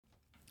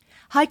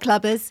Hi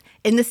clubbers,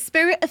 in the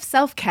spirit of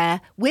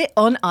self-care, we're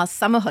on our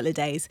summer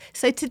holidays.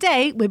 So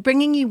today we're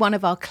bringing you one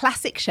of our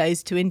classic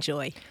shows to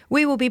enjoy.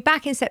 We will be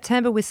back in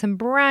September with some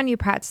brand new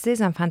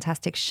practices and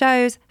fantastic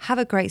shows. Have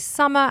a great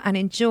summer and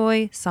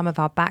enjoy some of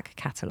our back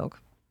catalogue.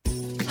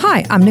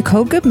 Hi, I'm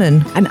Nicole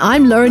Goodman. And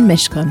I'm Lauren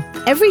Mishkon.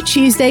 Every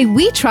Tuesday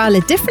we trial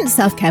a different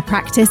self-care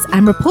practice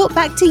and report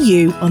back to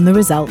you on the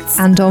results.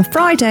 And on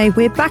Friday,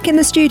 we're back in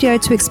the studio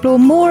to explore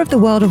more of the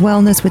world of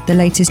wellness with the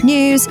latest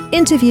news,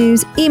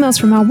 interviews, emails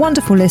from our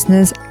wonderful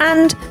listeners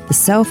and the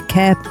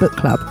Self-Care Book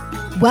Club.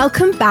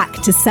 Welcome back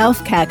to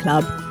Self-Care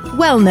Club.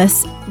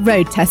 Wellness,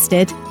 road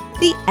tested,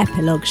 the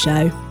Epilogue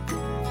Show.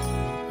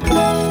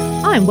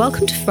 Hi, and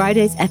welcome to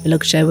Friday's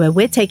Epilogue Show, where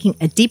we're taking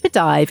a deeper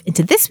dive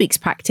into this week's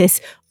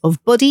practice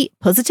of body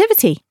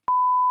positivity.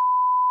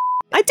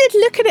 I did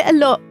look at it a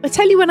lot. I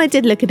tell you when I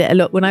did look at it a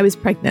lot when I was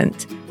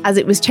pregnant, as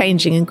it was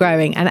changing and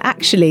growing. And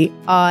actually,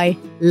 I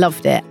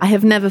loved it. I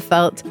have never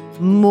felt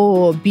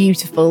more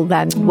beautiful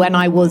than when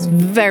I was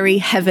very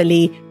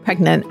heavily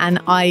pregnant, and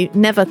I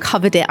never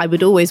covered it. I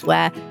would always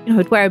wear,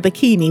 I'd wear a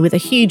bikini with a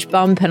huge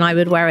bump, and I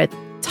would wear a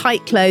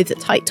tight clothes, a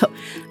tight top.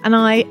 And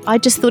I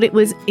just thought it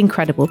was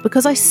incredible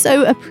because I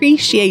so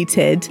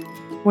appreciated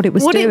what it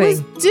was doing.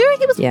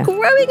 It was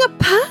growing a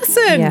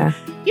person. Yeah.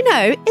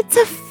 It's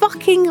a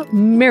fucking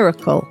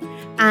miracle.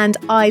 And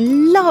I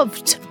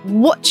loved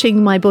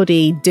watching my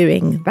body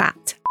doing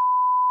that.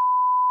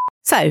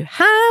 So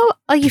how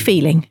are you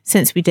feeling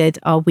since we did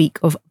our week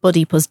of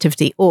body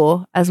positivity,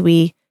 or as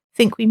we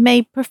think we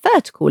may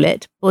prefer to call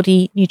it,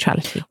 body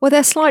neutrality? Well,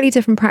 they're slightly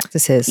different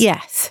practices.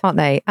 Yes. Aren't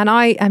they? And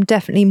I am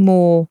definitely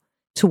more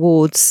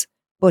towards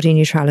body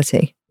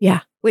neutrality. Yeah.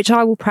 Which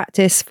I will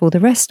practice for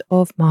the rest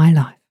of my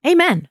life.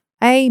 Amen.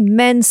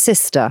 Amen,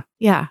 sister.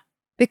 Yeah.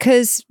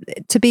 Because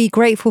to be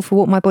grateful for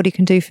what my body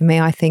can do for me,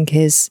 I think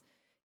is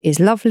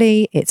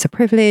lovely. It's a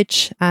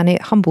privilege and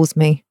it humbles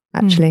me,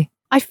 actually.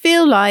 I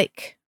feel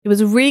like it was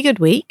a really good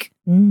week.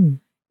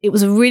 It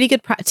was a really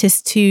good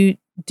practice to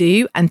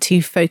do and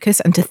to focus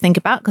and to think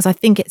about, because I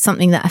think it's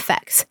something that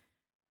affects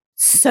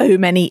so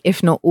many,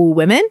 if not all,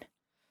 women.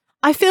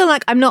 I feel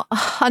like I'm not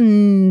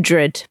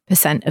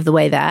 100% of the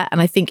way there,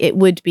 and I think it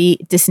would be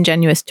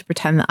disingenuous to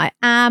pretend that I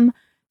am.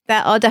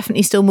 There are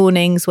definitely still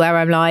mornings where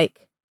I'm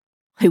like,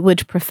 I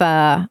would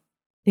prefer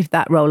if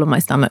that roll on my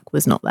stomach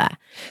was not there.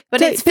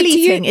 But it's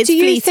fleeting. Do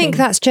you think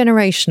that's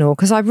generational?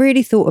 Because I've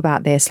really thought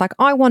about this. Like,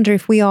 I wonder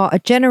if we are a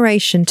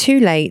generation too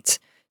late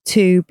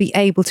to be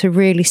able to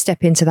really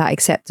step into that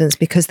acceptance,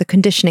 because the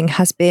conditioning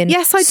has been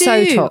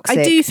so toxic.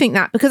 I do think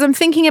that, because I'm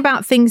thinking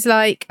about things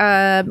like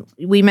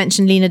we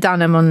mentioned Lena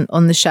Dunham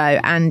on the show,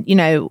 and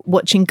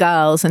watching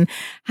Girls, and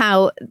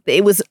how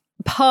it was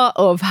part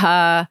of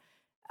the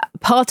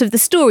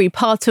story,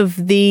 part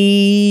of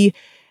the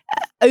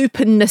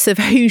openness of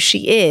who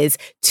she is,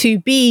 to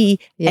be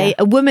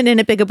a woman in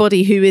a bigger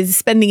body who is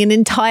spending an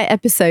entire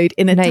episode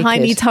in a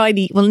tiny,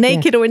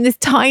 naked or in this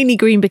tiny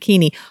green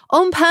bikini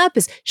on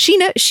purpose.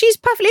 She's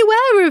perfectly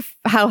aware of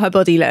how her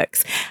body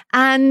looks,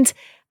 and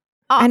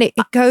it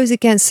goes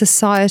against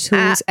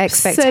societal's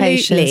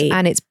expectations,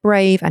 and it's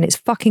brave and it's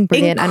fucking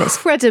brilliant.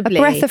 Incredibly.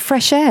 And it's a breath of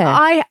fresh air.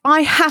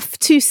 I have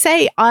to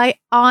say,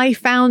 I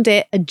found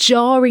it a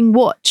jarring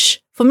watch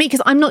for me,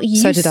 because I'm not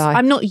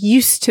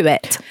used to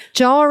it.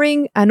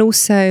 Jarring, and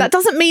also that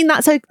doesn't mean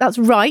that's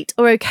right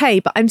or okay.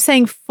 But I'm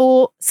saying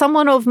for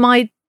someone of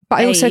my But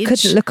age, I also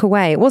couldn't look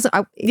away. It wasn't.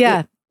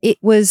 It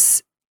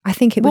was. I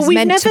think it was. Well,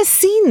 we've never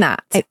seen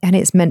that, and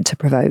it's meant to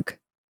provoke.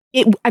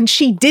 And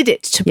she did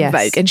it to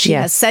provoke, and she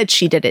has said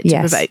she did it to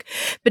provoke.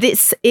 But it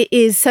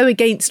is so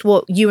against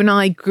what you and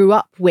I grew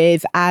up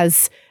with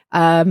as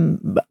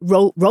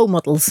role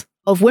models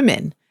of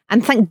women.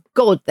 And thank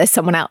God there's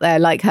someone out there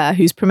like her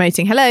who's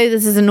promoting, hello,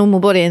 this is a normal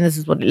body and this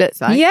is what it looks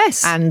like.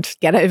 Yes. And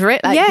get over it.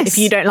 If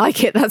you don't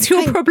like it, that's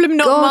your problem,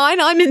 not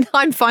mine.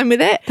 I'm fine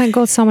with it. Thank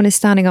God someone is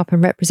standing up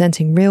and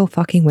representing real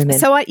fucking women.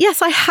 So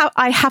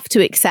I have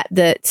to accept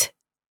that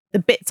the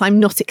bits I'm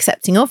not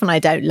accepting of and I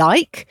don't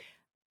like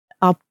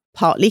are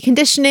partly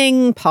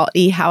conditioning,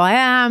 partly how I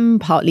am,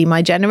 partly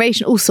my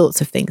generation, all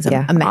sorts of things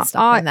are messed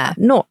up in there.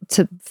 Not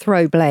to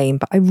throw blame,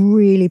 but I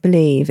really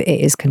believe it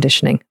is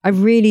conditioning. I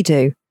really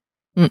do.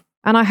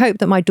 And I hope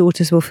that my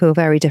daughters will feel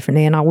very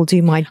differently, and I will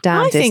do my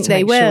damnedest to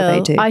make sure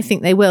they do. I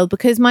think they will,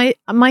 because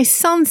my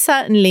son,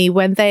 certainly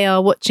when they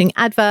are watching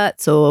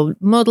adverts or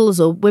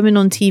models or women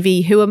on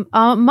TV who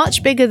are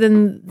much bigger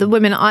than the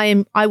women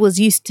I was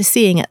used to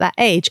seeing at that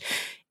age,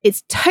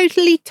 it's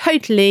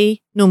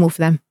totally normal for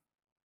them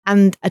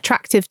and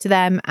attractive to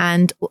them,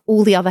 and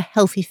all the other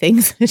healthy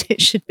things that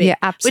it should be. Yeah,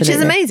 absolutely. Which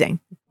is amazing.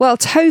 Well,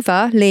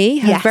 Tova Lee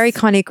has very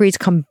kindly agreed to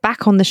come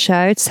back on the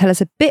show to tell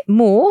us a bit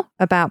more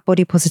about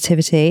body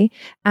positivity.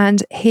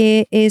 And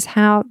here is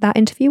how that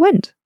interview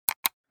went.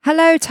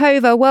 Hello,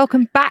 Tova.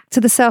 Welcome back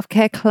to the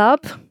Self-Care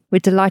Club. We're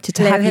delighted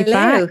to have you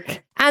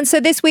back. And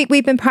so this week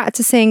we've been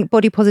practicing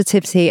body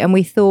positivity, and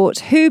we thought,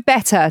 who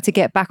better to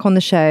get back on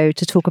the show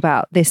to talk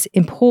about this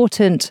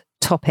important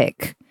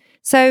topic?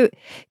 So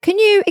can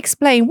you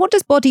explain, what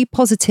does body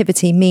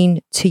positivity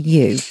mean to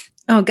you?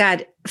 Oh,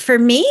 God. for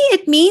me,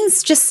 it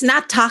means just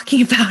not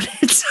talking about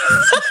it.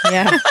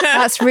 Yeah,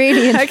 that's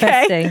really interesting.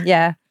 Okay.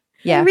 Yeah.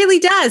 Yeah. It really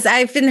does.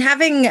 I've been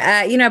having,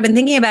 I've been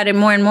thinking about it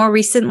more and more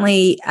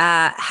recently,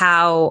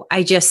 how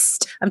I'm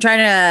trying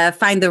to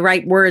find the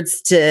right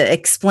words to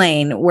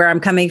explain where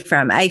I'm coming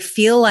from. I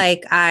feel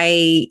like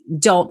I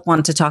don't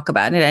want to talk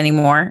about it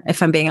anymore,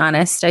 if I'm being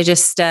honest. I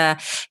just,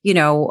 I've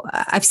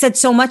said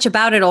so much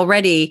about it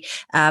already.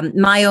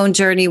 My own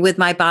journey with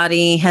my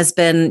body has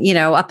been,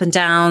 up and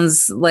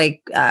downs,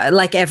 like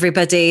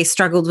everybody.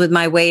 Struggled with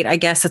my weight, I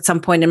guess, at some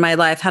point in my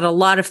life, had a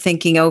lot of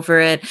thinking over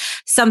it.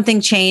 Something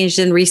changed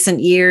in recent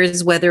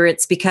years, whether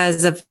it's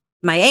because of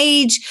my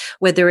age,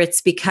 whether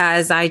it's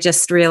because I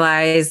just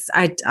realized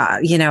I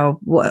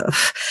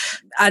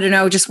don't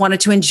know, just wanted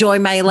to enjoy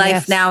my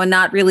life now and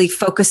not really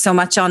focus so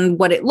much on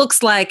what it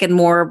looks like and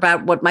more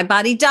about what my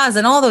body does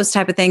and all those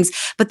type of things.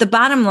 But the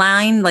bottom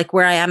line, like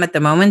where I am at the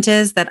moment,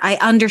 is that I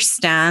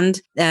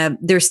understand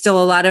there's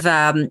still a lot of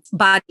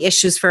body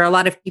issues for a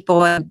lot of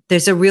people.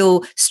 There's a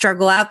real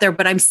struggle out there,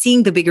 but I'm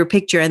seeing the bigger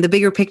picture. And the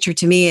bigger picture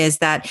to me is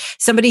that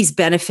somebody's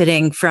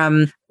benefiting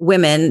from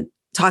women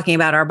talking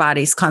about our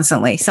bodies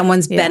constantly.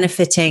 Someone's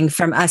benefiting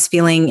from us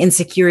feeling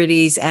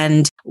insecurities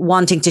and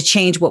wanting to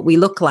change what we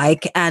look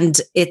like. And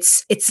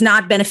it's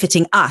not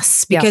benefiting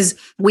us because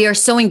we are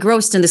so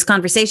engrossed in this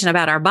conversation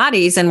about our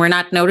bodies and we're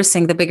not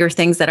noticing the bigger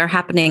things that are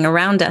happening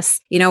around us.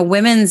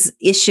 Women's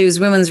issues,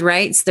 women's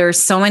rights, there's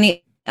so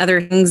many other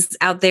things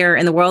out there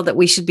in the world that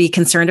we should be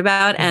concerned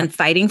about and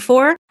fighting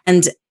for.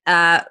 And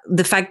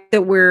the fact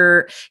that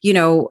we're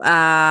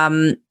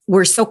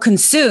so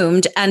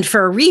consumed, and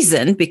for a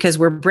reason, because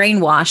we're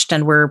brainwashed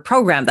and we're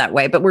programmed that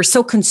way, but we're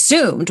so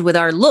consumed with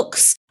our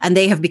looks, and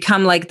they have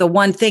become like the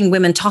one thing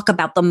women talk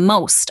about the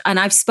most. And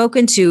I've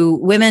spoken to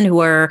women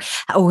who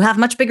have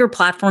much bigger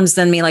platforms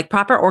than me, like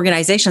proper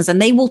organizations,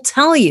 and they will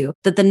tell you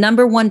that the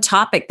number one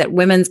topic that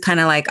women's kind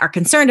of like are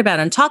concerned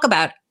about and talk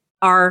about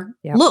are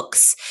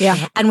looks.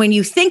 Yeah. And when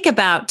you think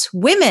about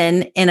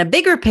women in a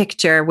bigger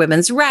picture,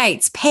 women's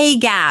rights, pay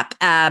gap,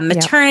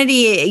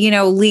 maternity,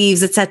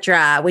 leaves,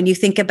 etc. When you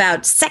think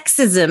about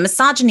sexism,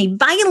 misogyny,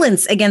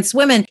 violence against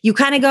women, you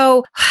kind of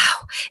go,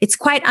 wow, it's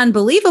quite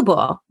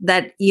unbelievable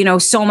that,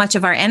 so much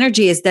of our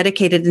energy is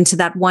dedicated into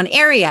that one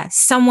area.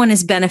 Someone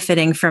is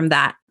benefiting from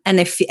that. And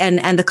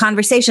and the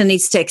conversation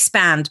needs to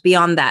expand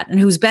beyond that. And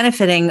who's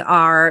benefiting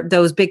are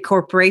those big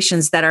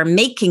corporations that are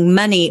making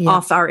money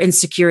off our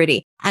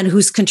insecurity, and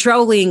who's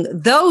controlling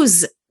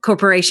those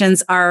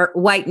corporations are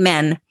white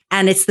men.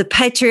 And it's the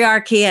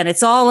patriarchy and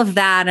it's all of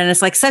that. And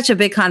it's like such a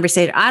big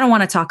conversation. I don't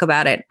want to talk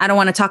about it. I don't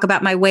want to talk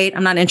about my weight.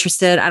 I'm not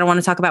interested. I don't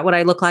want to talk about what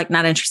I look like.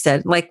 Not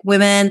interested. Like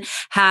women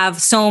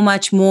have so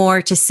much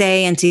more to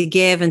say and to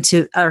give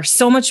and are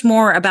so much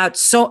more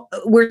about,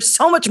 we're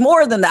so much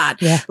more than that.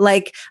 Yeah.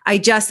 Like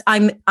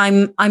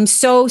I'm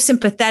so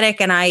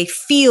sympathetic and I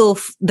feel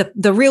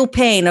the real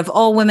pain of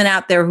all women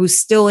out there who's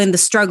still in the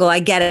struggle. I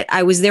get it.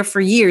 I was there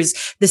for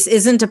years. This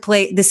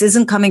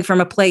isn't coming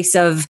from a place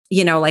of,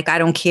 like, I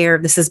don't care.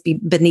 This is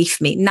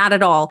beneath me. Not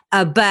at all.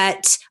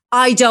 But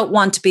I don't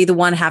want to be the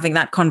one having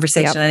that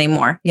conversation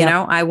anymore.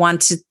 I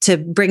want to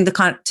bring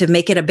to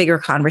make it a bigger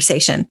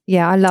conversation.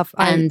 Yeah, I love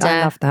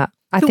that.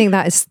 I think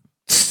that is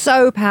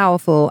so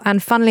powerful.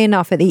 And funnily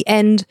enough, at the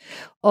end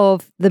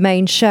of the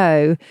main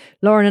show,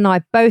 Lauren and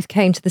I both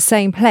came to the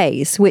same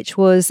place, which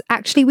was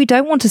actually, we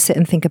don't want to sit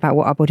and think about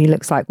what our body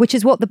looks like, which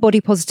is what the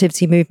body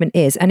positivity movement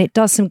is. And it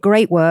does some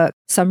great work,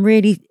 some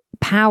really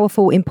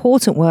powerful,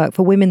 important work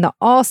for women that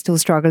are still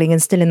struggling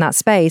and still in that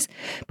space.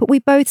 But we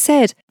both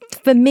said,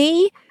 for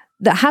me,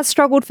 that has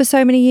struggled for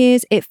so many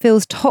years, it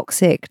feels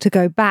toxic to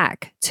go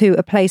back to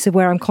a place of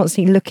where I'm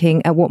constantly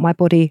looking at what my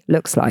body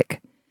looks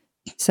like.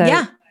 So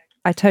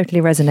I totally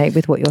resonate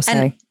with what you're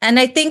saying. And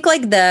I think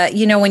like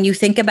when you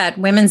think about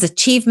women's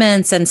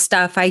achievements and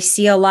stuff, I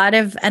see a lot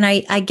of, and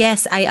I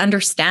guess I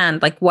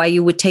understand like why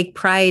you would take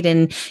pride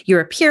in your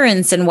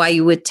appearance and why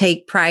you would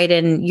take pride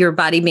in your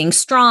body being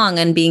strong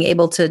and being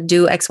able to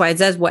do X, Y,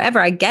 Z, whatever.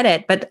 I get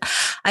it. But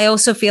I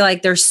also feel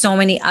like there's so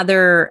many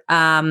other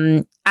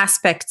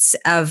aspects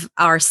of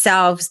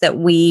ourselves that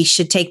we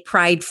should take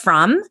pride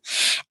from.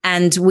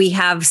 And we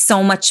have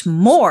so much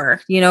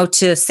more,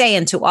 to say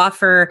and to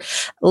offer.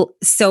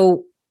 So,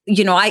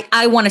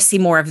 I want to see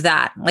more of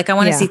that. Like I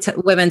want to see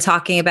women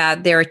talking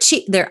about their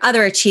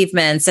other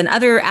achievements and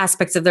other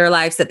aspects of their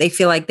lives that they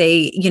feel like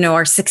they,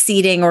 are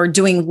succeeding or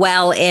doing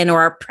well in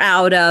or are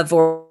proud of,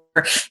 or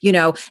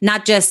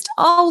not just,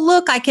 oh,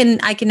 look, I can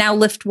now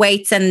lift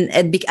weights and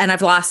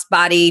I've lost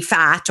body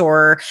fat,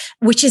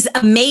 which is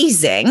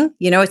amazing.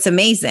 It's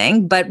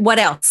amazing. But what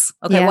else?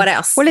 Okay, what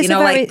else? Well,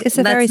 it's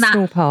a very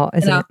small part,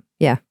 isn't it?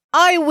 Yeah.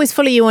 I always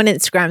follow you on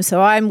Instagram,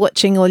 so I'm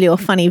watching all your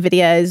funny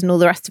videos and all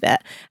the rest of it.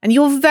 And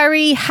you're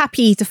very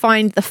happy to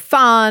find the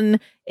fun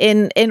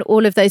in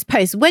all of those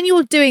posts. When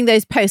you're doing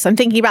those posts, I'm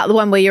thinking about the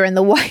one where you're in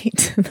the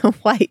white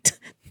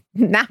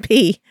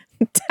nappy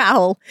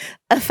towel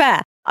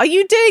affair. Are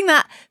you doing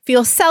that for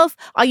yourself?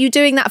 Are you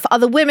doing that for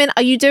other women?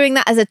 Are you doing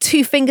that as a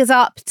 2 fingers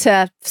up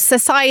to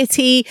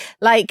society?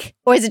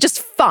 Or is it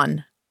just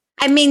fun?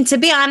 I mean, to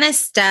be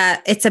honest,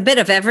 it's a bit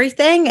of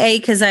everything,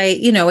 because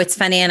it's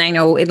funny and I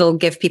know it'll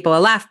give people a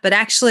laugh, but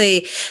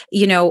actually,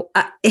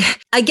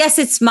 I guess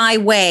it's my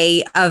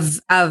way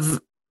of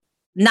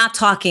not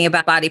talking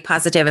about body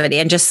positivity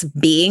and just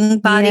being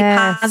body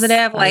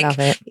positive, like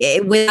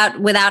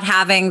without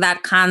having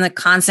that kind of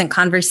constant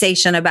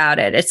conversation about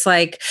it. It's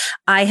like,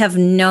 I have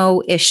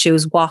no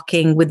issues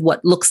walking with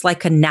what looks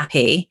like a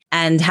nappy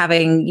and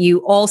having you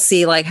all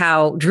see like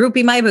how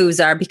droopy my boobs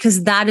are,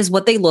 because that is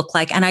what they look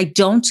like. And I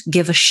don't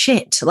give a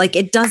shit. Like,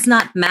 it does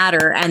not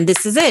matter. And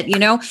this is it,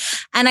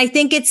 and I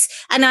think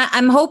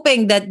I'm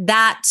hoping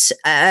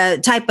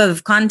that type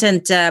of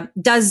content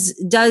does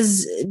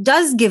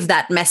give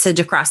that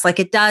message across. Like,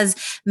 it does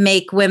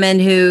make women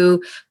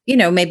who,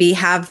 maybe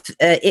have,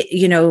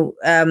 a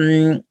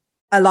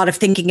lot of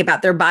thinking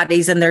about their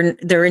bodies and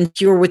they're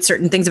insecure with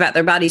certain things about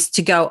their bodies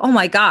to go, oh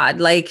my God,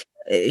 like,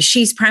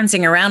 she's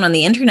prancing around on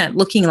the internet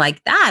looking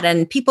like that.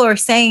 And people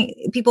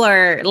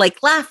are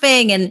like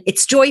laughing, and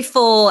it's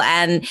joyful,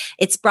 and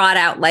it's brought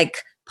out like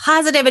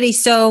positivity.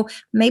 So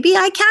maybe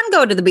I can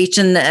go to the beach,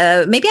 and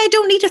maybe I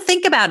don't need to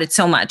think about it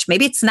so much.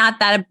 Maybe it's not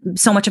that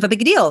so much of a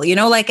big deal,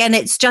 and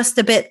it's just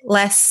a bit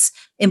less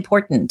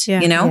important,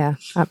 Yeah,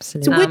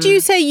 absolutely. So would you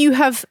say you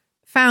have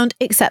found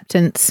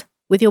acceptance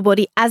with your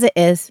body as it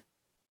is?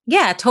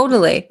 Yeah,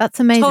 totally. That's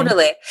amazing.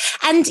 Totally.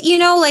 And,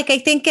 I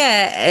think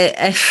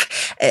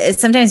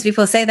sometimes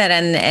people say that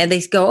and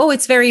they go, oh,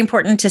 it's very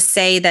important to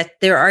say that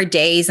there are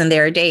days and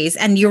there are days.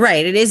 And you're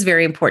right. It is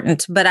very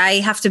important. But I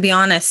have to be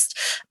honest,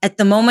 at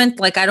the moment,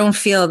 like, I don't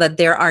feel that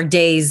there are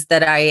days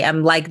that I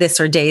am like this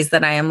or days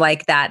that I am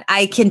like that.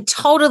 I can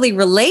totally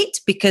relate,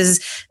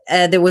 because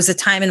there was a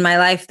time in my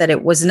life that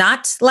it was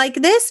not like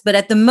this. But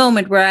at the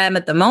moment where I am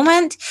at the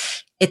moment,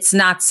 it's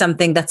not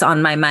something that's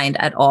on my mind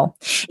at all.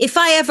 If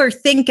I ever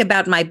think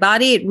about my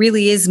body, it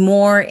really is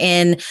more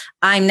in,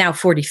 I'm now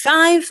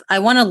 45. I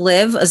want to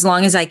live as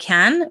long as I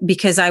can,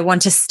 because I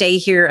want to stay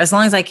here as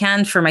long as I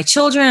can for my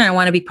children. I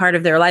want to be part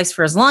of their lives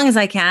for as long as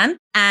I can.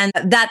 And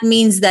that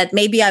means that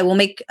maybe I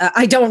will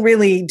I don't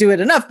really do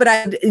it enough, but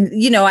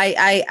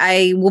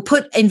I will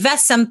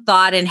invest some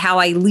thought in how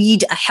I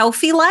lead a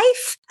healthy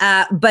life.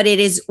 But it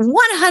is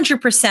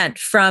 100%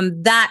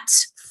 from that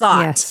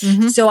thought. Yes.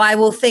 Mm-hmm. So I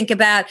will think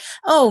about,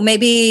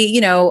 maybe,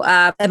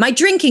 am I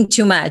drinking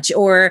too much?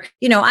 Or,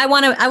 I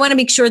want to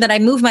make sure that I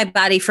move my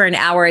body for an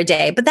hour a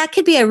day, but that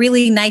could be a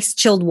really nice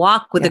chilled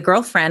walk with a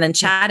girlfriend and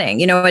chatting.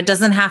 It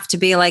doesn't have to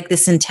be like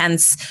this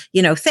intense,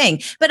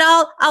 thing, but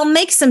I'll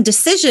make some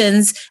decisions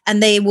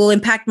and they will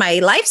impact my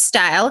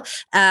lifestyle.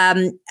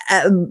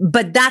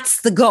 But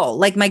that's the goal.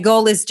 Like, my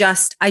goal is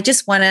I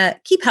just want to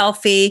keep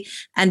healthy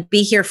and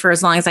be here for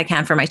as long as I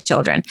can for my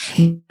children.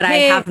 But I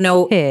have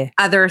no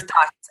other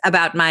thoughts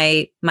about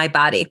my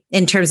body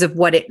in terms of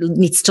what it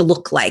needs to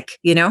look like,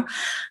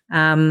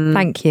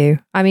 Thank you.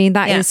 I mean,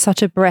 that is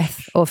such a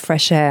breath of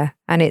fresh air,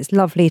 and it's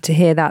lovely to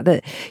hear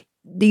that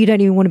you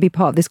don't even want to be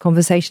part of this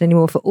conversation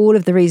anymore for all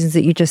of the reasons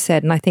that you just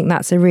said. And I think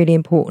that's a really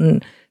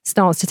important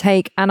stance to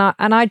take. And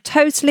I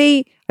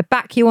totally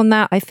back you on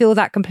that. I feel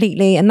that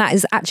completely. And that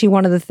is actually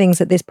one of the things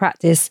that this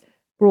practice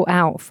brought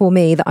out for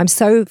me, that I'm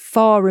so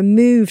far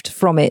removed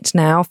from it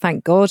now,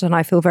 thank God. And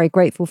I feel very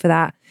grateful for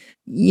that.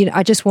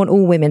 I just want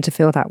all women to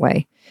feel that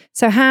way.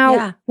 So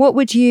what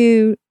would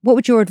your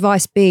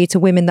advice be to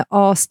women that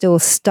are still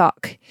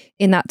stuck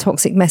in that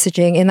toxic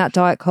messaging, in that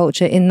diet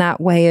culture, in that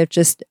way of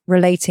just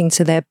relating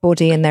to their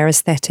body and their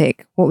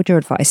aesthetic? What would your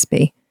advice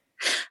be?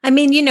 I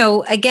mean,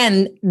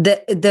 again,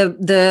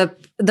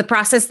 the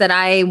process that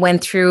I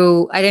went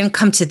through, I didn't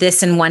come to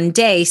this in one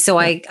day. So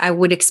I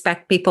would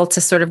expect people to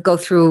sort of go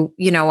through,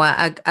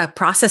 a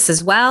process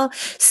as well,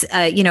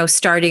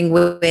 starting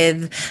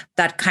with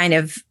that kind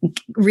of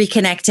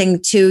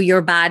reconnecting to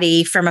your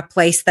body from a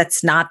place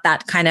that's not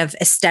that kind of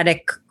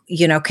aesthetic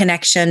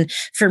connection.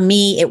 For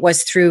me, it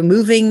was through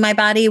moving my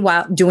body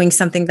while doing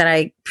something that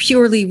I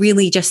purely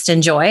really just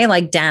enjoy,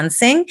 like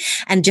dancing,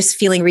 and just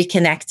feeling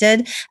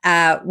reconnected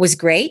was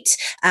great.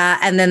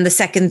 And then the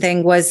second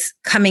thing was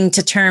coming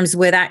to terms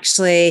with,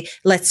 actually,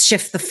 let's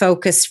shift the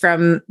focus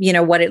from,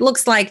 what it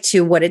looks like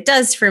to what it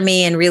does for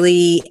me, and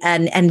really,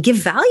 and give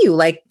value,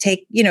 like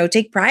take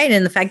pride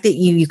in the fact that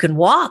you can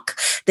walk,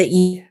 that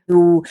you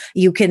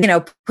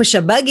can, push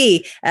a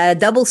buggy,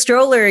 double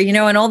stroller,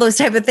 and all those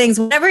type of things,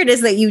 whatever it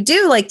is that you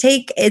do,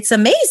 it's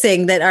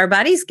amazing that our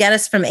bodies get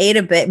us from A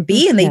to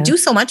B, and they do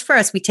so much for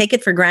us. We take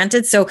it for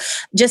granted. So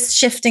just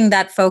shifting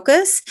that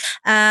focus.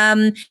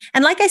 And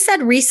like I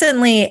said,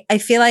 recently, I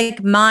feel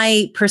like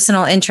my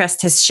personal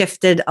interest has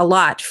shifted a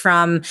lot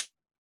from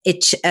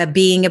it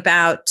being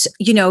about,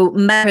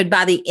 motherhood,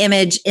 body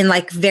image in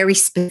very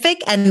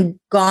specific, and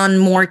gone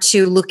more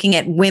to looking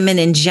at women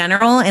in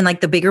general and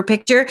the bigger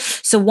picture.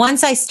 So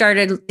once I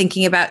started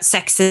thinking about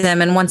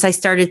sexism, and once I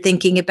started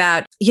thinking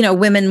about,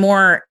 women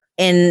more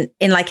in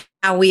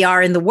how we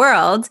are in the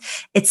world,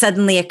 it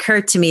suddenly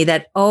occurred to me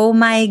that, oh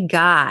my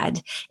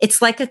God,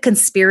 it's like a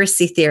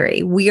conspiracy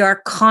theory. We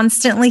are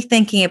constantly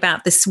thinking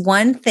about this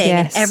one thing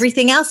and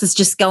everything else is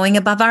just going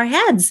above our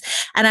heads.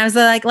 And I was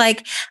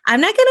like,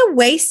 I'm not going to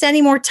waste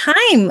any more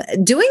time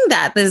doing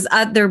that.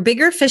 There are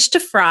bigger fish to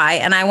fry.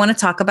 And I want to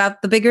talk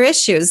about the bigger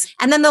issues.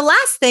 And then the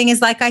last thing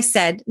is, like I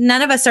said,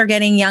 none of us are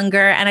getting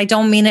younger. And I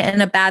don't mean it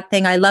in a bad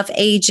thing. I love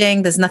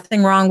aging. There's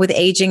nothing wrong with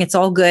aging. It's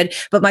all good.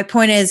 But my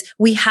point is,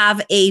 we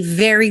have a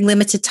very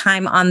limited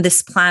time on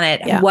this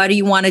planet. Yeah. What do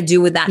you want to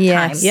do with that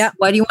time? Yep.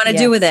 What do you want to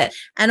do with it?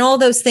 And all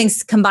those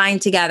things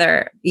combined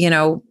together,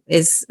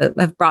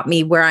 have brought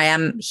me where I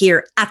am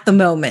here at the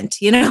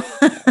moment, Yeah.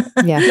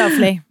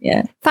 Lovely.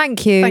 Yeah.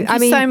 Thank you.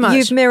 Thank you so much.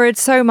 You've mirrored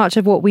so much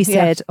of what we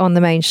said on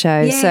the main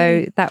show. Yay.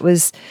 So that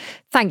was,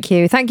 thank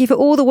you. Thank you for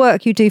all the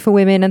work you do for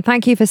women, and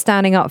thank you for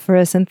standing up for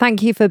us, and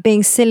thank you for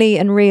being silly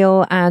and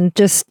real and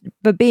just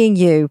for being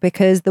you,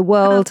 because the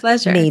world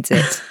needs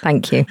it.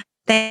 Thank you.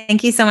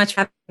 Thank you so much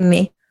for having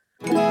me.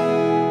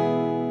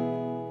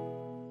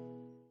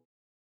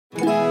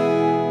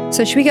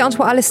 So should we get on to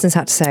what our listeners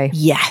had to say?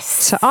 Yes.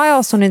 So I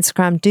asked on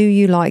Instagram, do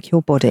you like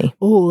your body?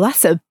 Oh,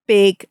 that's a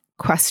big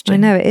question. I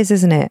know it is,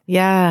 isn't it?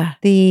 Yeah.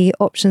 The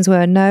options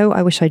were no,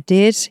 I wish I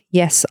did.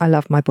 Yes, I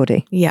love my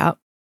body. Yep.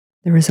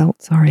 The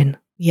results are in.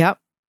 Yep.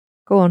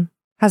 Go on.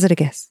 Hazard a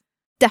guess.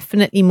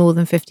 Definitely more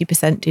than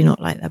 50% do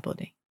not like their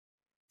body.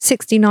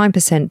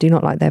 69% do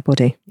not like their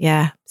body.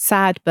 Yeah.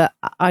 Sad, but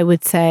I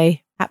would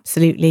say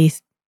absolutely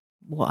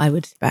what I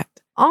would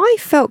expect. I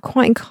felt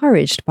quite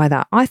encouraged by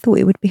that. I thought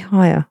it would be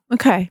higher.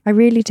 Okay. I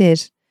really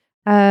did.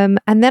 And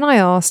then I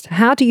asked,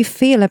 how do you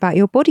feel about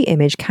your body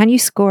image? Can you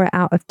score it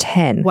out of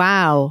 10?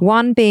 Wow.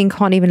 1 being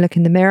can't even look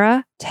in the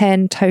mirror,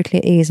 10 totally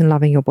at ease and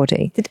loving your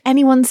body. Did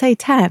anyone say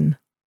 10?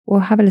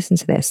 Well, have a listen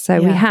to this.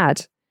 So we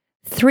had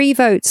 3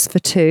 votes for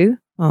 2,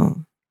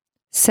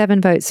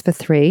 7 votes for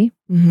 3,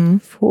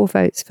 4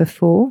 votes for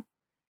 4,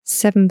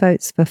 7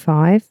 votes for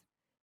 5,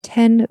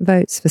 10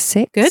 votes for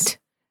 6. Good.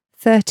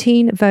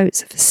 13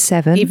 votes for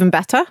 7. Even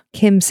better.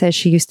 Kim says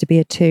she used to be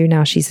a 2,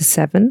 now she's a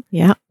 7.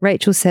 Yeah.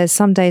 Rachel says,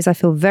 some days I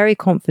feel very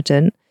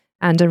confident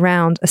and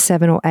around a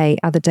 7 or 8.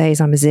 Other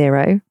days I'm a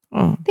 0.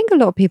 I think a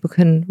lot of people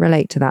can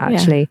relate to that,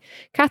 actually.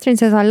 Catherine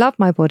says, I love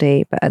my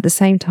body, but at the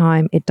same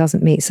time, it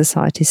doesn't meet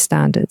society's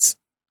standards.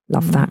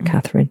 Love that,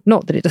 Catherine.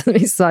 Not that it doesn't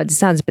meet society's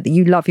standards, but that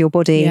you love your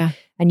body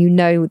and you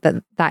know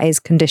that that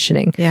is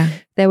conditioning. Yeah.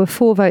 There were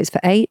 4 votes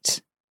for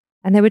 8.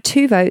 And there were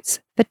 2 votes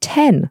for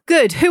 10.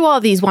 Good. Who are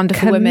these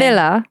wonderful women?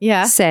 Camilla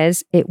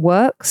says it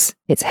works,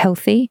 it's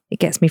healthy, it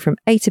gets me from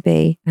A to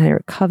B, and it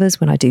recovers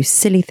when I do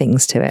silly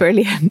things to it.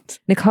 Brilliant.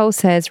 Nicole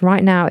says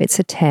right now it's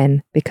a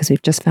 10 because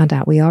we've just found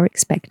out we are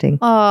expecting.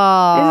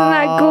 Oh, isn't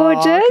that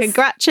gorgeous?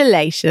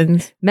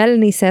 Congratulations.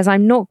 Melanie says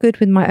I'm not good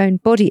with my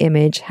own body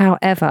image.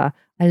 However,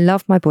 I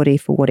love my body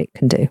for what it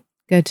can do.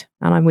 Good.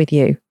 And I'm with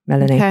you,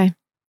 Melanie. Okay.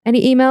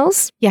 Any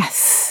emails?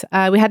 Yes.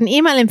 We had an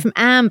email in from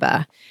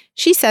Amber.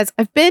 She says,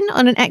 I've been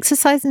on an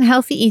exercise and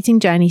healthy eating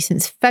journey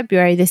since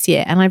February this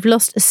year, and I've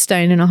lost 1.5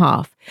 stone.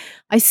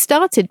 I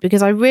started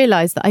because I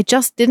realized that I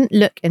just didn't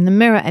look in the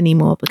mirror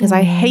anymore because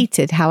I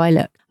hated how I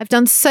look. I've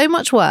done so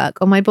much work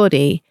on my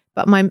body,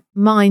 but my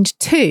mind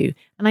too.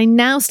 And I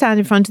now stand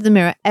in front of the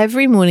mirror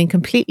every morning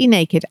completely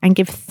naked and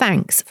give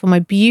thanks for my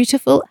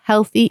beautiful,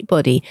 healthy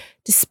body.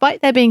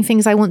 Despite there being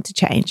things I want to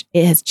change,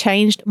 it has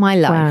changed my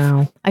life.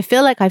 Wow. I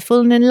feel like I've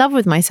fallen in love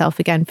with myself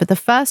again for the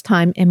first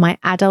time in my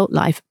adult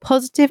life.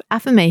 Positive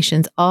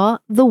affirmations are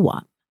the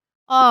one.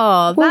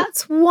 Oh, well,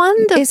 that's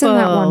wonderful. Isn't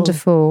that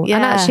wonderful? Yeah.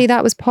 And actually,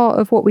 that was part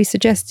of what we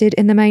suggested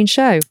in the main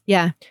show.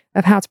 Yeah.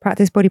 Of how to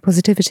practice body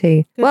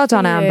positivity. Good well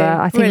done, you.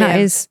 Amber. I think Brilliant. that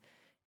is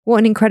what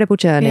an incredible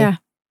journey. Yeah.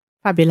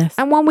 Fabulous.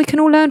 And one we can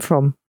all learn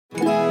from.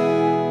 So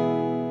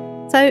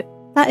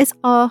that is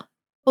our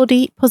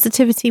Body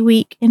Positivity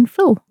Week in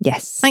full.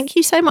 Yes. Thank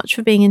you so much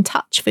for being in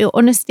touch, for your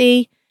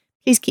honesty.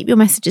 Please keep your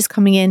messages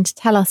coming in to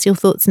tell us your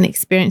thoughts and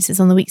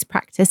experiences on the week's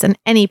practice and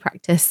any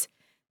practice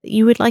that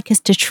you would like us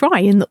to try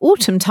in the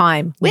autumn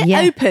time. We're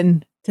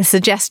open to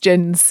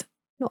suggestions.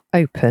 Not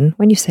open.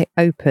 When you say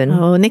open.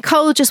 Oh,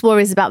 Nicole just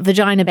worries about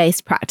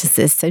vagina-based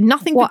practices. So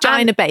nothing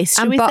vagina-based,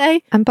 should we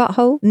say? And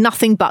butthole?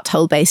 Nothing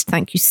butthole-based.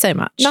 Thank you so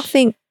much.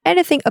 Nothing,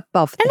 anything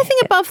above the Anything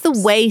hips. above the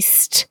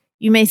waist,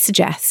 you may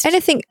suggest.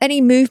 Anything, any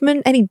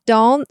movement, any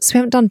dance. We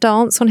haven't done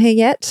dance on here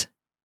yet.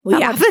 We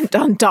haven't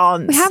done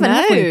dance. We haven't,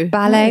 have we?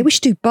 Ballet. No. We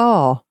should do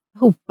bar.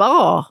 Oh,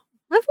 bar.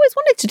 I've always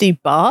wanted to do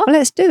bar. Well,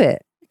 let's do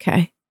it.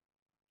 Okay.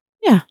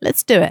 Yeah,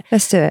 let's do it.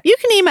 Let's do it. You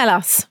can email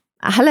us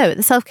at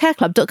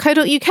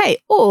hello@theselfcareclub.co.uk,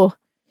 or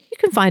you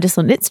can find us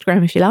on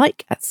Instagram if you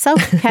like at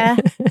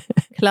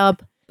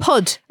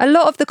selfcareclubpod. A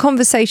lot of the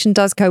conversation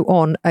does go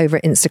on over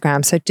at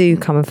Instagram, so do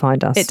come and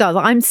find us. It does.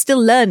 I'm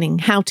still learning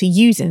how to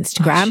use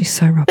Instagram. Oh, she's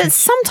so rubbish. But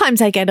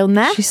sometimes I get on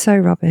there. She's so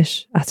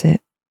rubbish at it,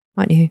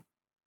 aren't you?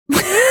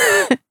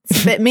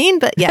 It's a bit mean,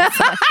 but yes,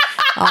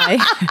 I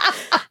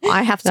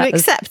have to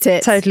accept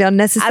it. Totally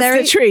unnecessary.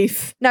 As the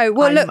truth. No,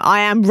 well, look. I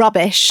am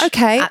rubbish.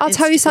 Okay, I'll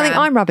tell you something Instagram.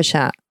 I'm rubbish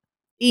at.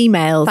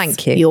 emails.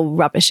 Thank you. You're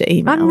rubbish at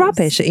emails. I'm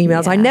rubbish at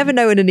emails. I never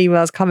know when an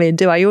email's come in,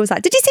 do I? You're always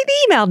like, did you see the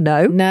email?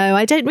 No. No,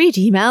 I don't read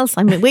emails.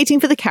 I'm waiting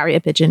for the carrier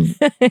pigeon.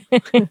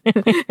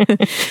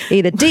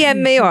 Either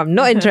DM me or I'm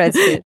not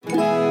interested.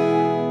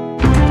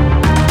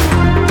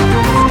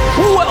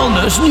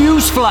 Wellness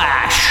News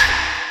Flash.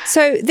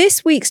 So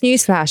this week's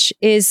newsflash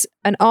is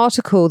an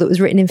article that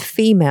was written in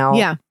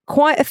Female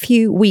quite a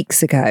few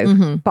weeks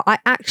ago, but I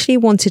actually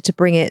wanted to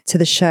bring it to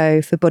the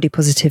show for Body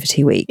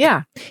Positivity Week.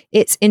 Yeah.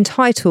 It's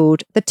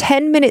entitled The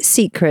 10-Minute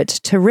Secret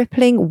to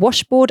Rippling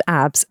Washboard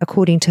Abs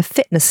According to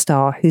Fitness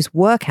Star Whose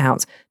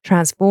Workouts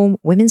Transform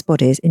Women's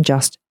Bodies in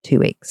Just 2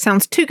 weeks.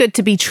 Sounds too good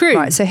to be true.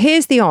 Right, so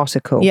here's the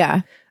article.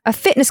 Yeah. A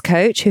fitness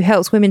coach who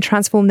helps women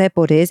transform their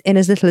bodies in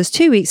as little as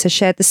 2 weeks has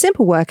shared the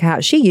simple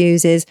workout she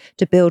uses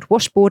to build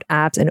washboard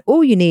abs, and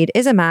all you need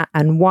is a mat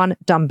and one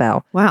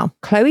dumbbell. Wow.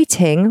 Chloe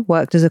Ting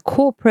worked as a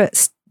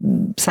corporate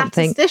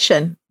something.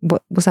 Statistician.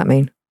 What's that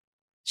mean?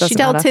 She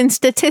dealt in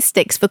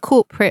statistics for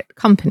corporate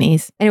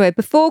companies. Anyway,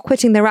 before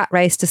quitting the rat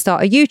race to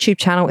start a YouTube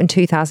channel in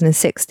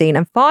 2016,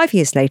 and 5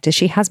 years later,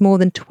 she has more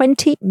than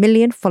 20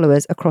 million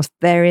followers across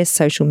various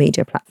social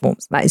media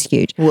platforms. That is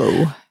huge.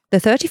 Whoa. The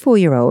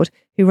 34-year-old,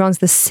 who runs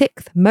the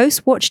 6th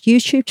most watched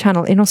YouTube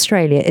channel in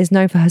Australia, is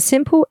known for her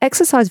simple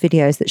exercise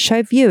videos that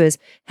show viewers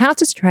how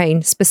to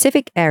train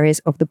specific areas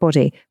of the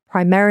body,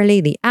 primarily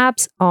the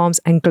abs, arms,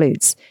 and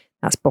glutes.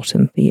 That's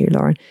bottom for you,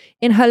 Lauren.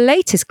 In her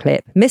latest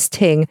clip, Miss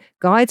Ting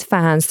guides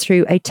fans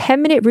through a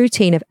 10-minute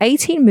routine of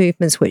 18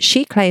 movements, which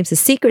she claims is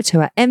secret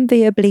to her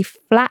enviably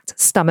flat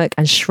stomach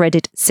and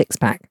shredded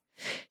six-pack.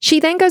 She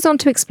then goes on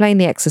to explain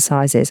the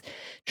exercises.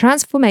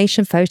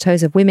 Transformation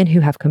photos of women who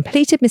have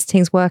completed Miss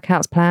Ting's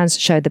workouts plans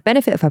show the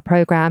benefit of her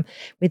program,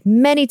 with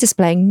many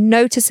displaying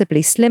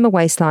noticeably slimmer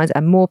waistlines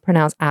and more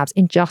pronounced abs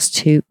in just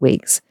 2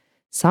 weeks.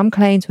 Some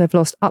claim to have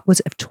lost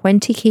upwards of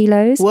 20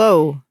 kilos.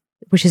 Whoa.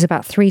 Which is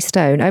about 3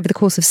 stone, over the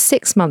course of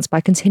 6 months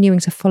by continuing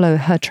to follow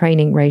her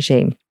training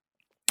regime.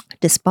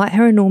 Despite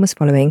her enormous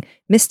following,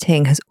 Miss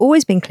Ting has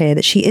always been clear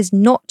that she is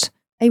not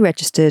a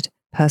registered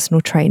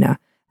personal trainer,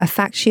 a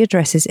fact she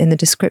addresses in the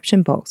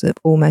description box of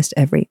almost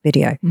every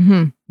video.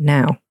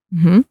 Now,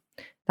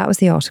 that was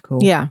the article.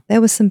 Yeah.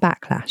 There was some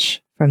backlash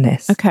from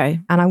this.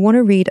 Okay. And I want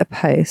to read a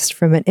post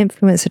from an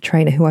influencer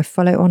trainer who I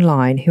follow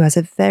online who has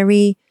a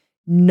very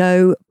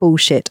no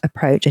bullshit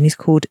approach, and he's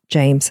called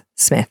James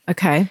Smith.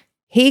 Okay.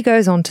 He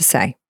goes on to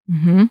say,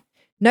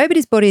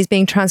 nobody's body is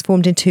being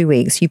transformed in 2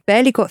 weeks. You've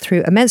barely got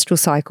through a menstrual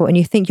cycle and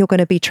you think you're going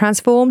to be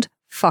transformed?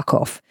 Fuck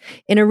off.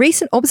 In a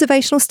recent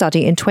observational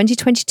study in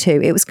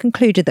 2022, it was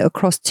concluded that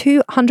across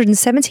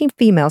 217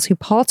 females who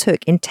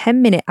partook in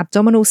 10-minute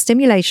abdominal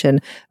stimulation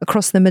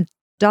across the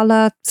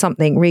medulla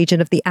something region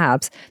of the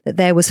abs, that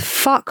there was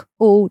fuck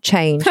all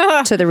change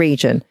to the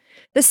region.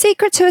 The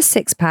secret to a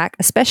six-pack,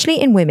 especially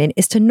in women,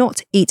 is to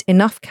not eat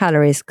enough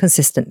calories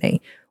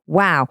consistently.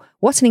 Wow,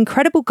 what an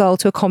incredible goal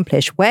to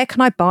accomplish. Where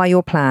can I buy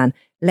your plan?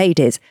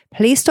 Ladies,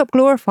 please stop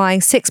glorifying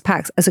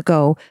six-packs as a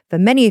goal. For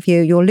many of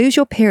you, you'll lose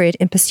your period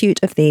in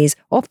pursuit of these,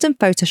 often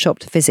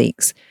photoshopped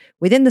physiques.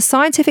 Within the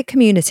scientific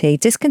community,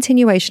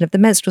 discontinuation of the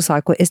menstrual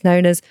cycle is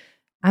known as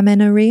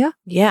amenorrhea.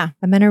 Yeah.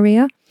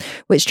 Amenorrhea,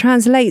 which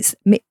translated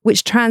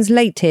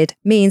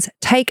means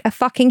take a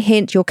fucking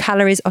hint, your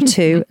calories are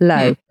too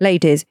low.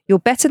 Ladies, you're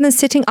better than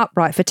sitting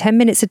upright for 10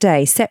 minutes a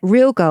day. Set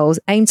real goals,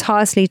 aim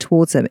tirelessly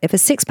towards them. If a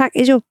six-pack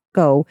is your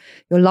goal,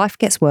 your life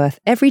gets worth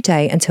every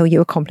day until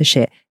you accomplish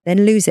it,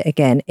 then lose it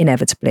again,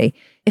 inevitably.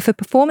 If a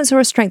performance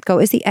or a strength goal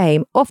is the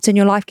aim, often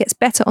your life gets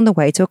better on the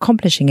way to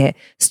accomplishing it.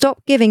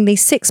 Stop giving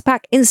these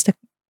six-pack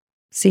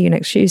see you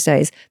next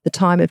Tuesdays the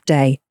time of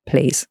day,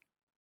 please.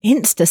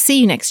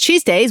 See you next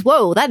Tuesdays.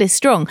 Whoa, that is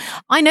strong.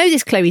 I know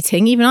this Chloe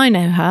Ting. Even I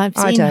know her. I've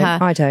seen her.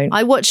 I don't.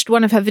 I watched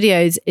one of her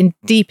videos in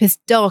deepest,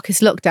 darkest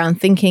lockdown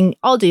thinking,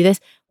 I'll do this.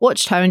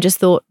 Watched her and just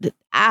thought,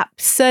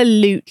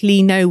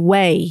 absolutely no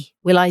way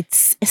will I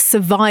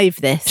survive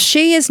this.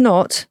 She is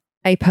not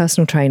a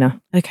personal trainer.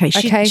 Okay.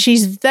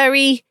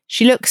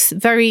 She looks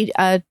very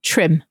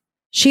trim.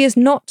 She is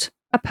not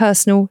a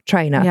personal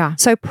trainer. Yeah.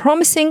 So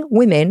promising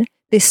women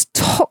this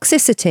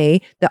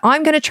toxicity that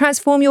I'm going to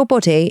transform your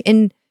body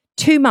in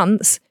 2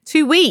 months.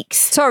 2 weeks.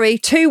 Sorry,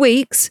 2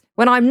 weeks,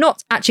 when I'm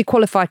not actually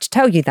qualified to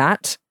tell you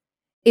that,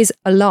 is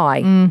a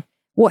lie.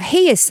 What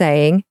he is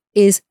saying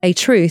is a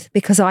truth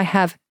because I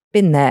have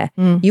been there.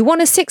 You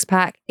want a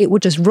six-pack, it will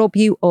just rob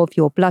you of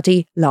your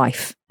bloody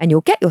life. And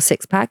you'll get your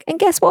six-pack, and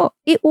guess what?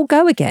 It will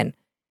go again.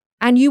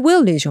 And you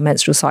will lose your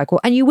menstrual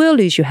cycle, and you will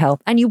lose your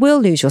health, and you will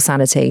lose your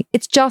sanity.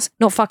 It's just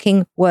not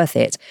fucking worth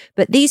it.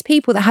 But these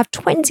people that have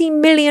 20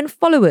 million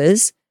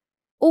followers,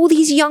 all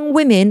these young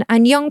women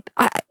and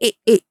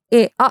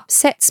it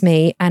upsets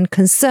me and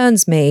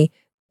concerns me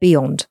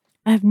beyond.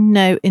 I have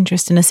no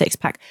interest in a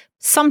six-pack.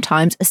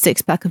 Sometimes a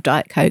six-pack of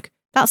Diet Coke.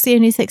 That's the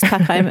only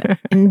six-pack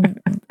I'm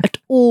at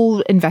all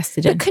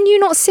invested in. But can you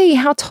not see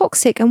how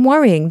toxic and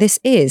worrying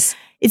this is?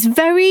 It's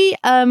very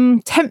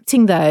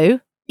tempting, though,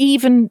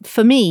 even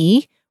for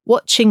me,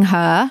 watching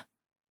her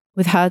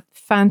with her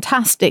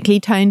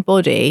fantastically toned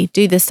body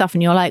do this stuff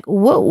and you're like,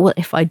 whoa, well,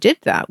 if I did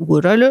that,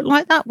 would I look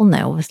like that? Well,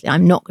 no, obviously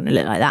I'm not going to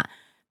look like that.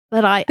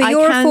 But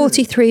you're a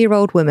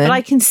 43-year-old woman. But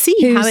I can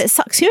see how it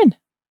sucks you in.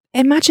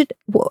 Imagine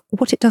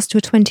what it does to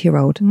a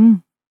 20-year-old.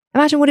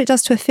 Imagine what it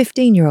does to a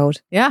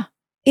 15-year-old. Yeah.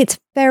 It's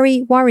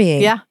very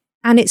worrying. Yeah.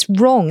 And it's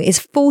wrong. It's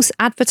false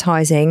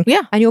advertising.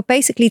 Yeah. And you're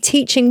basically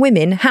teaching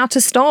women how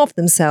to starve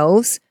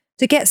themselves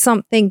to get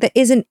something that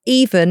isn't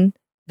even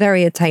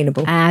very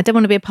attainable. I don't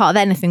want to be a part of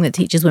anything that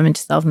teaches women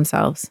to starve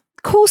themselves.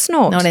 Of course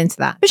not. Not into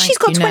that. But she's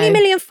got 20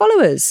 million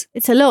followers.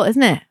 It's a lot,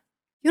 isn't it?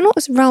 You're not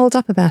as riled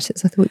up about it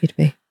as I thought you'd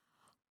be.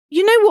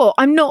 You know what?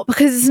 I'm not,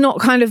 because it's not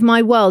kind of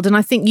my world. And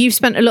I think you've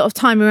spent a lot of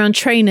time around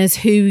trainers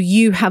who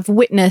you have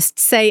witnessed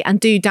say and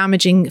do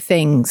damaging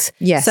things.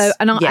 Yes. So,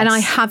 and I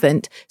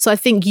haven't. So I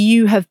think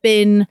you have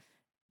been,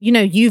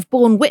 you've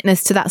borne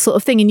witness to that sort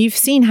of thing, and you've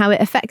seen how it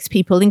affects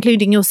people,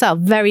 including yourself,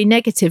 very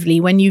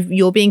negatively when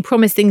you're being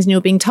promised things and you're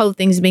being told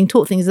things and being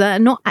taught things that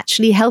are not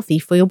actually healthy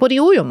for your body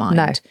or your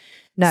mind.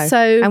 No. So,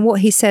 and what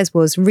he says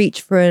was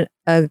reach for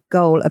a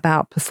goal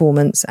about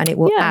performance and it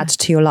will add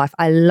to your life.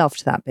 I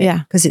loved that bit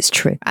because it's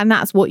true. And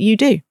that's what you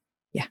do.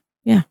 Yeah.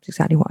 Yeah. It's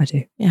exactly what I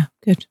do. Yeah.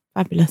 Good.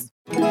 Fabulous.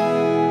 What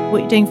are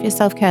you doing for your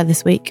self-care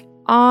this week?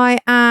 I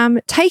am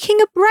taking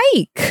a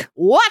break.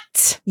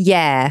 What?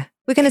 Yeah.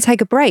 We're going to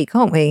take a break,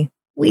 aren't we?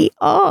 We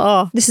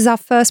are. This is our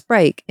first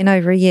break in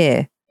over a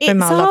year.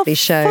 From our lovely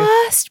show.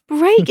 First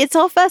break. It's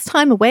our first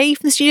time away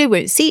from the studio. We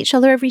won't see each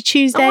other every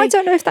Tuesday. Oh, I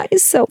don't know if that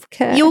is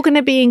self-care. You're going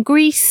to be in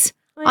Greece.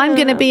 I'm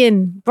going to be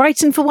in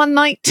Brighton for one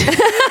night.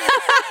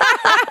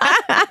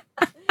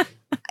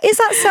 Is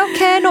that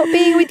self-care, not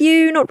being with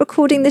you, not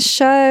recording this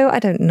show? I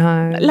don't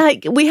know.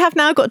 Like, we have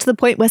now got to the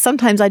point where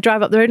sometimes I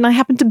drive up the road and I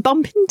happen to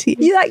bump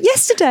into you. Like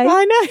yesterday.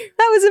 I know.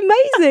 That was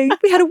amazing.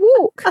 We had a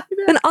walk,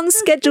 an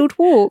unscheduled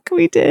walk.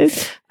 We did.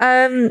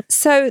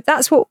 So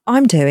that's what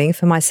I'm doing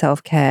for my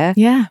self-care.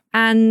 Yeah.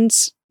 And...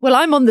 Well,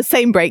 I'm on the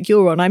same break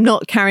you're on. I'm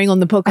not carrying on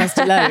the podcast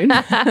alone.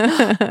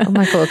 Oh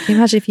my God. Can you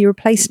imagine if you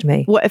replaced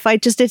me? What if I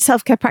just did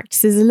self-care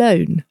practices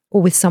alone?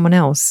 Or with someone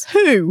else?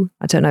 Who?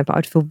 I don't know, but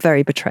I'd feel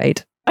very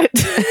betrayed.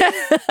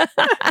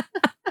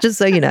 Just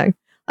so you know.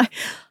 I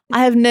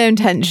have no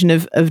intention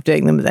of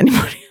doing them with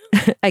anybody.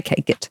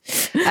 Okay, good.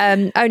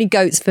 Only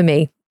goats for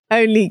me.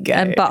 Only goats.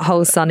 And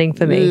butthole sunning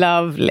for me.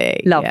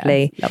 Lovely.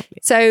 Lovely. Yeah, lovely.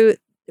 So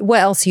what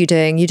else are you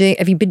doing?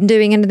 Have you been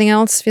doing anything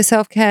else for your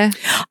self-care?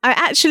 I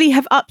actually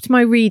have upped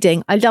my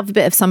reading. I love a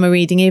bit of summer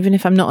reading, even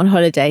if I'm not on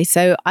holiday.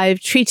 So I've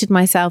treated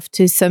myself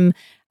to some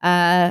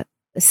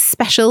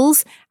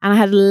specials, and I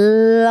had a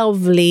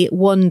lovely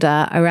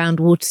wander around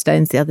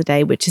Waterstones the other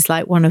day, which is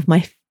like one of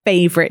my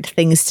favourite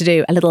things to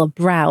do. A little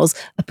browse,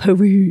 a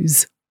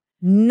peruse.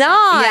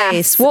 Nice.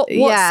 Yes. What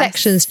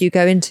sections do you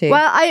go into?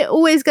 Well, I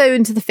always go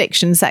into the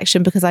fiction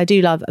section because I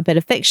do love a bit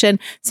of fiction.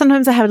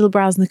 Sometimes I have a little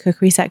browse in the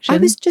cookery section. I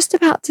was just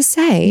about to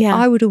say,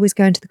 I would always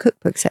go into the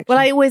cookbook section. Well,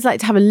 I always like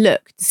to have a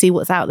look to see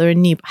what's out there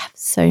and new. I have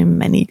so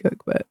many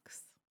cookbooks.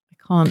 I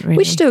can't really.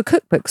 We should do a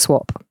cookbook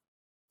swap.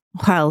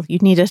 Well,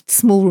 you'd need a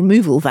small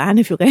removal van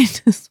if you're going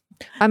to.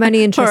 I'm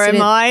only interested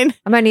mine.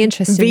 I'm only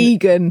interested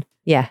vegan.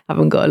 Yeah.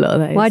 Haven't got a lot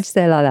of those. Why'd you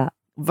say it like that?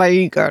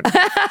 Vegan.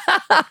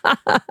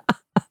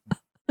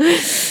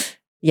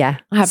 Yeah.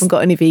 I haven't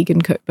got any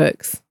vegan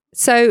cookbooks.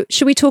 So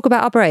should we talk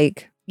about our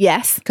break?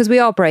 Yes. Because we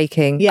are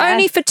breaking. Yeah.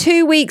 Only for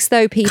 2 weeks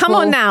though, people. Come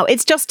on now.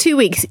 It's just 2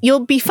 weeks.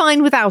 You'll be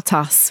fine without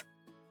us.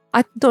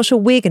 I'm not sure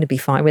we're going to be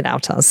fine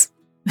without us.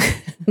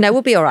 No,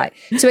 we'll be all right.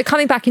 So we're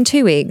coming back in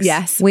 2 weeks.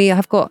 Yes. We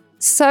have got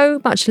so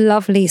much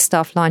lovely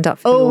stuff lined up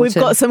for the autumn. We've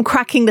got some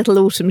cracking little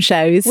autumn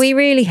shows. We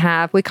really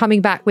have. We're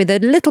coming back with a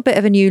little bit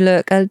of a new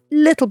look, a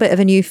little bit of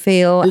a new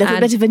feel. A little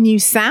bit of a new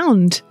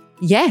sound.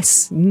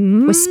 Yes.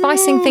 We're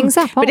spicing things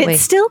up, aren't we? But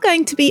it's still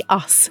going to be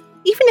us.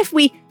 Even if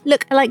we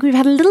look like we've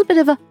had a little bit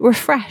of a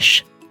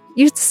refresh.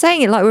 You're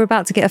saying it like we're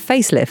about to get a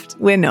facelift.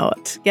 We're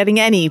not getting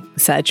any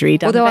surgery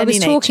done. Although I was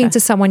talking to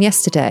someone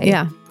yesterday.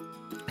 Yeah.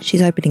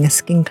 She's opening a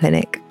skin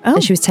clinic. Oh.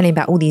 And she was telling me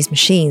about all these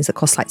machines that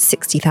cost like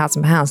 £60,000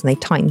 and they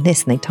tighten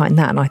this and they tighten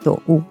that. And I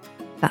thought, oh,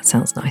 that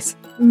sounds nice.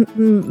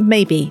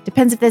 Maybe.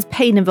 Depends if there's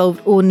pain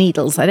involved or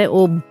needles.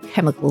 Or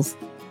chemicals.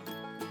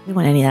 I don't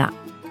want any of that.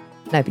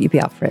 No, but you'd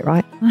be up for it,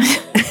 right?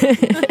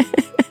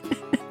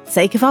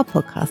 Sake of our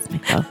podcast,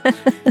 Nicole.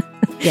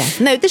 Yeah.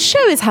 No, the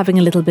show is having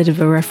a little bit of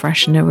a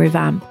refresh and a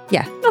revamp.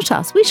 Yeah. Not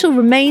us. We shall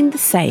remain the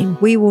same.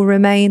 We will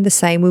remain the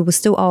same. We will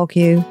still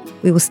argue.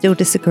 We will still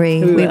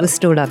disagree. We will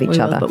still love each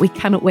other. But we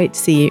cannot wait to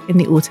see you in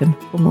the autumn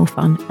for more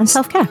fun and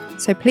self-care.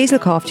 So please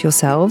look after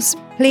yourselves.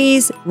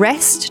 Please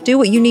rest. Do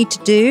what you need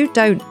to do.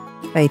 Don't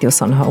bathe your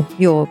sunhole,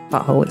 your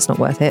butthole. It's not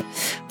worth it.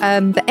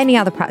 But any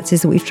other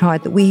practices that we've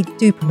tried that we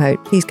do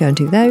promote, please go and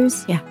do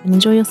those. Yeah. And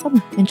enjoy your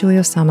summer. Enjoy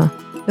your summer.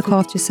 Look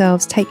after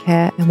yourselves. Take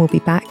care. And we'll be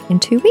back in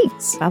 2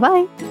 weeks.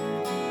 Bye-bye.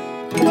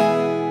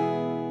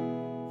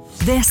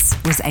 This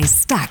was a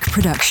Stack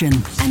production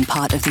and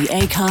part of the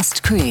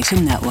Acast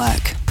Creator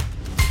Network.